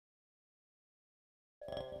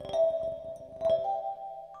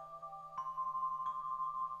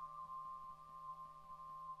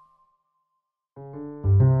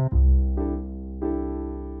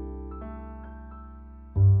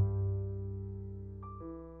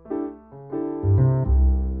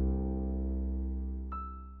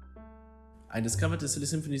I discovered the Silly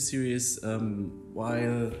Symphonies series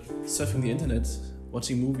while surfing the internet,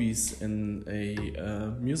 watching movies in a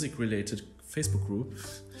music-related Facebook group,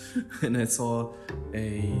 and I saw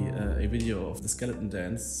a video of the skeleton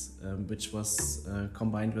dance, which was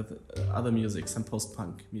combined with other music, some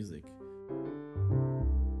post-punk music.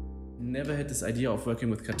 Never had this idea of working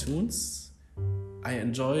with cartoons. I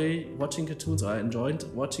enjoy watching cartoons, or I enjoyed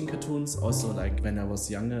watching cartoons. Also, like when I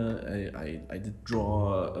was younger, I did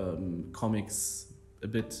draw comics a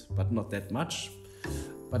bit, but not that much.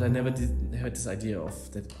 But I never had this idea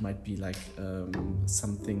of that it might be like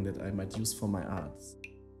something that I might use for my art.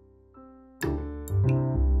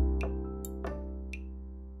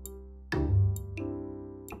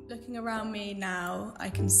 Looking around me now, I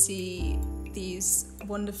can see these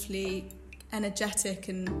wonderfully energetic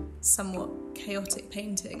and somewhat chaotic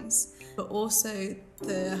paintings, but also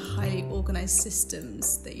the highly organised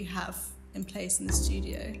systems that you have in place in the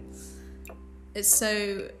studio. It's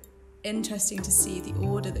so interesting to see the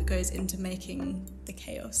order that goes into making the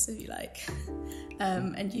chaos, if you like.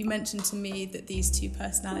 And you mentioned to me that these two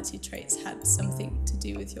personality traits had something to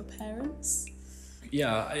do with your parents.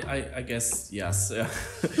 Yeah, I guess yes.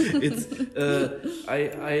 It's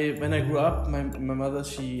when I grew up, my mother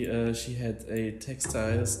she had a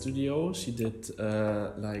textile studio. She did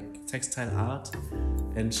like textile art,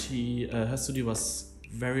 and her studio was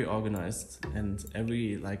very organized, and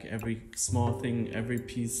every small thing, every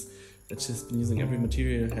piece that she's been using, every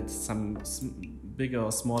material had some bigger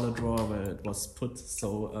or smaller drawer where it was put.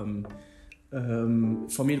 So.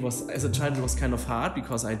 For me, as a child, it was kind of hard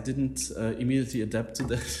because I didn't immediately adapt to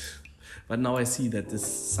that. But now I see that this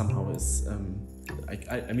somehow is.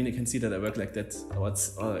 I mean, I can see that I work like that, or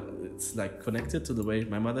it's like connected to the way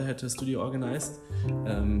my mother had her studio organized.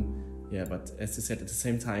 Yeah, but as you said, at the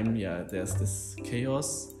same time, yeah, there's this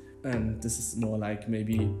chaos, and this is more like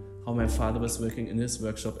maybe how my father was working in his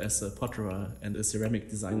workshop as a potterer and a ceramic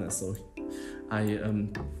designer. So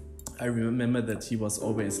I remember that he was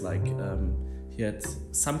always like, he had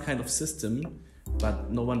some kind of system, but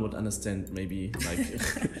no one would understand maybe like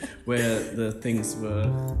where the things were.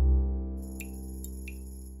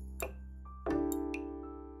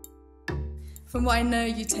 From what I know,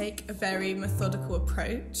 you take a very methodical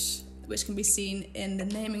approach, which can be seen in the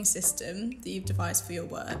naming system that you've devised for your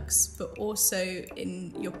works, but also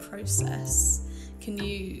in your process. Can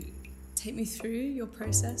you take me through your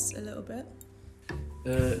process a little bit?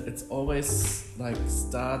 It's always like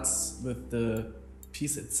starts with the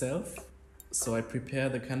piece itself. So I prepare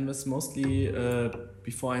the canvas mostly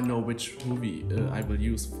before I know which movie I will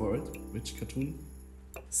use for it, which cartoon.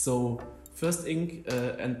 So first ink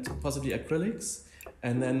and possibly acrylics,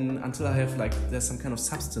 and then until I have there's some kind of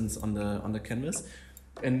substance on the canvas,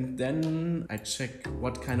 and then I check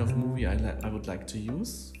what kind of movie I would like to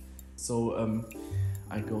use. So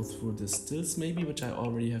I go through the stills maybe, which I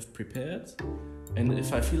already have prepared. And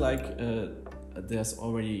if I feel like there's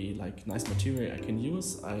already nice material I can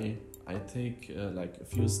use, I take a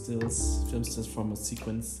few film stills from a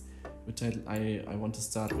sequence which I want to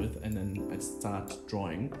start with, and then I start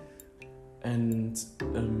drawing. And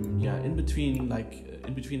in between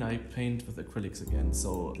I paint with acrylics again.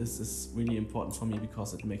 So this is really important for me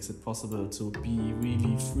because it makes it possible to be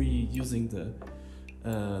really free using the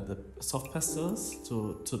soft pastels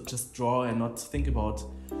to just draw and not think about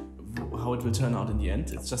how it will turn out in the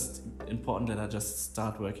end. It's just important that I just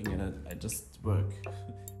start working and I just work.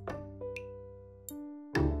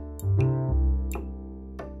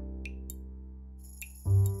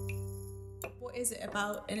 What is it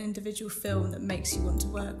about an individual film that makes you want to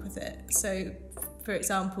work with it? So, for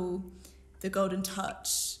example, The Golden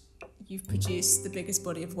Touch, you've produced the biggest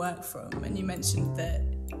body of work from, and you mentioned that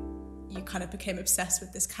you kind of became obsessed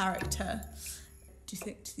with this character. Do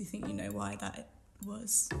you think you know why that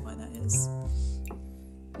is?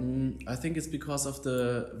 I think it's because of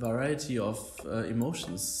the variety of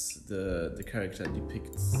emotions the character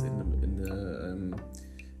depicts in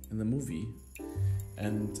the movie,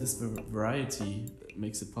 and this variety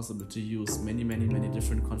makes it possible to use many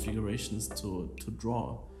different configurations to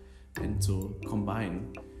draw and to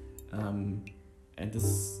combine, and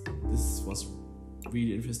this was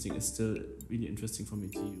really interesting. It's still really interesting for me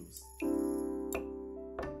to use.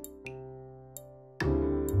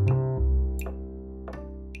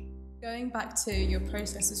 Going back to your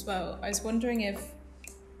process as well, I was wondering if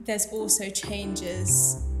there's also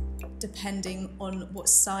changes depending on what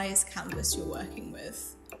size canvas you're working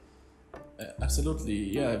with. Absolutely,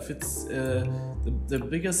 yeah. If it's the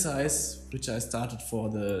bigger size, which I started for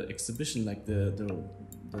the exhibition, like the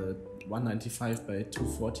 195 by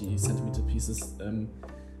 240 centimeter pieces,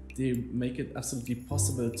 they make it absolutely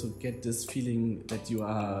possible to get this feeling that you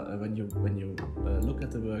are when you look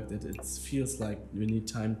at the work, that it feels like you need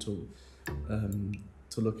time to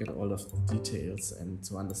look at all of the details and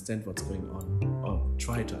to understand what's going on, or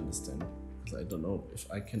try to understand. Because I don't know if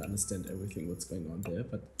I can understand everything what's going on there,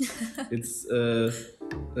 but it's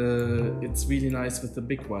really nice with the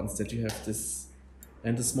big ones that you have this,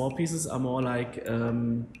 and the small pieces are more like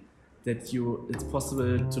it's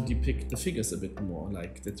possible to depict the figures a bit more,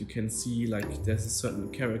 like that you can see like there's a certain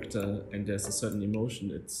character and there's a certain emotion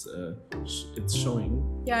it's showing.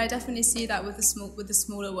 Yeah, I definitely see that with the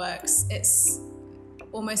smaller works. It's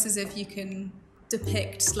almost as if you can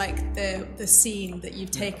depict like the scene that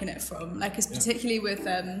you've taken it from, like it's particularly with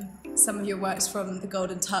some of your works from the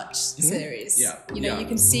Golden Touch series. You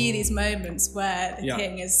can see these moments where the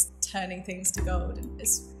king is turning things to gold, and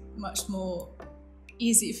it's much more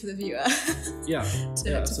easy for the viewer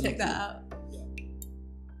to pick that out.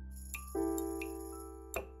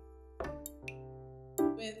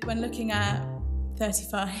 When looking at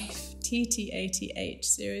 35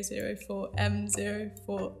 TT80H 004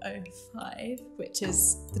 M0405, which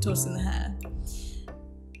is the tortoise and the hare,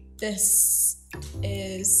 this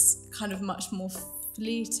is kind of much more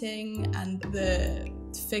fleeting, and the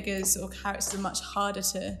figures or characters are much harder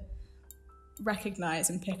to recognise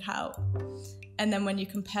and pick out. And then when you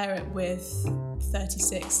compare it with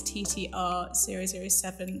 36 TTR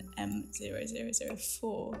 007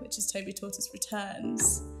 M0004, which is Toby Tortoise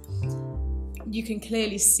Returns, you can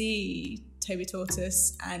clearly see Toby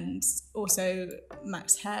Tortoise, and also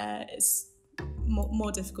Max Hare is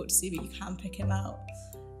more difficult to see, but you can pick him out.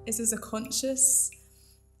 Is this a conscious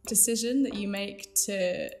decision that you make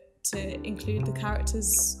to include the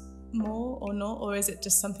characters more or not, or is it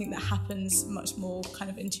just something that happens much more kind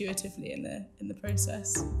of intuitively in the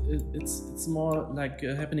process? It's more like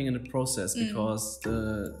happening in the process, because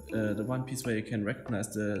the one piece where you can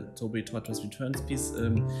recognize the Toby Tortoise Returns piece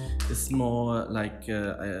is more like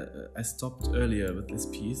I stopped earlier with this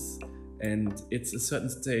piece, and it's a certain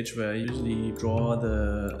stage where I usually draw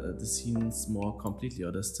the scenes more completely,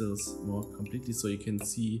 or the stills more completely, so you can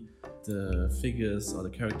see the figures or the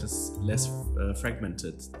characters less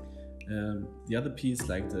fragmented. The other piece,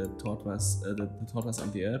 like the tortoise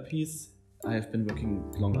and the air piece, I have been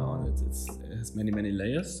working longer on it. It has many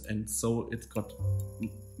layers, and so it got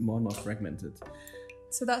more and more fragmented.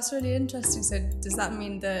 So that's really interesting. So does that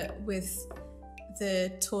mean that with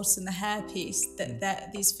the tortoise and the hare piece,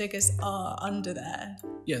 that these figures are under there?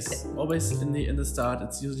 Yes, always in the start.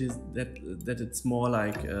 It's usually that it's more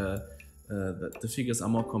like the figures are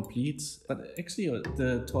more complete. But actually,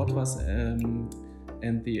 the tortoise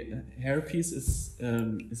and the hair piece is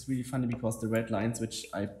really funny, because the red lines, which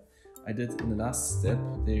I did in the last step,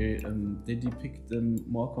 they depict them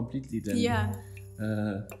more completely than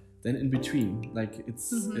in between. Like it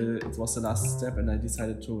was the last step, and I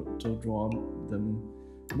decided to draw them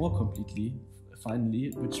more completely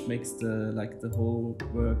finally, which makes the whole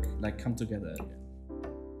work like come together again.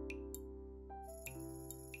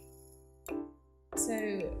 So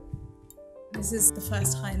this is the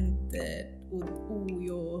first time that all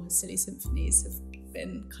your Silly Symphonies have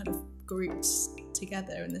been kind of grouped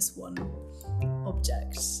together in this one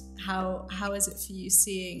object. How is it for you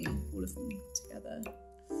seeing all of them together?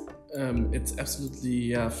 It's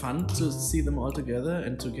absolutely fun to see them all together,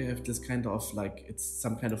 and to have this kind of like, it's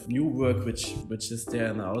some kind of new work which is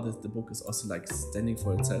there now, that the book is also like standing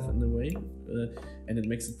for itself in a way, and it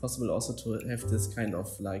makes it possible also to have this kind of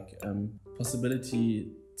like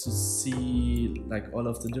possibility to see like all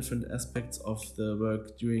of the different aspects of the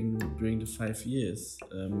work during the 5 years,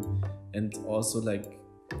 and also like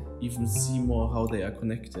even see more how they are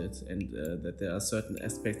connected, and that there are certain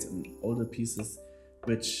aspects in older pieces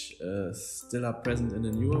which still are present in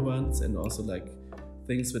the newer ones, and also like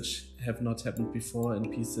things which have not happened before in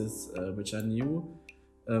pieces which are new.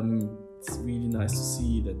 It's really nice to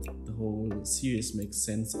see that the whole series makes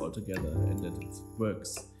sense altogether, and that it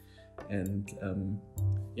works. And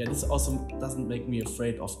this also doesn't make me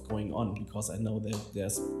afraid of going on, because I know that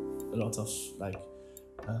there's a lot of like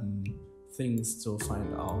things to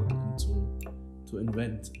find out and to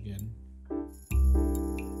invent again.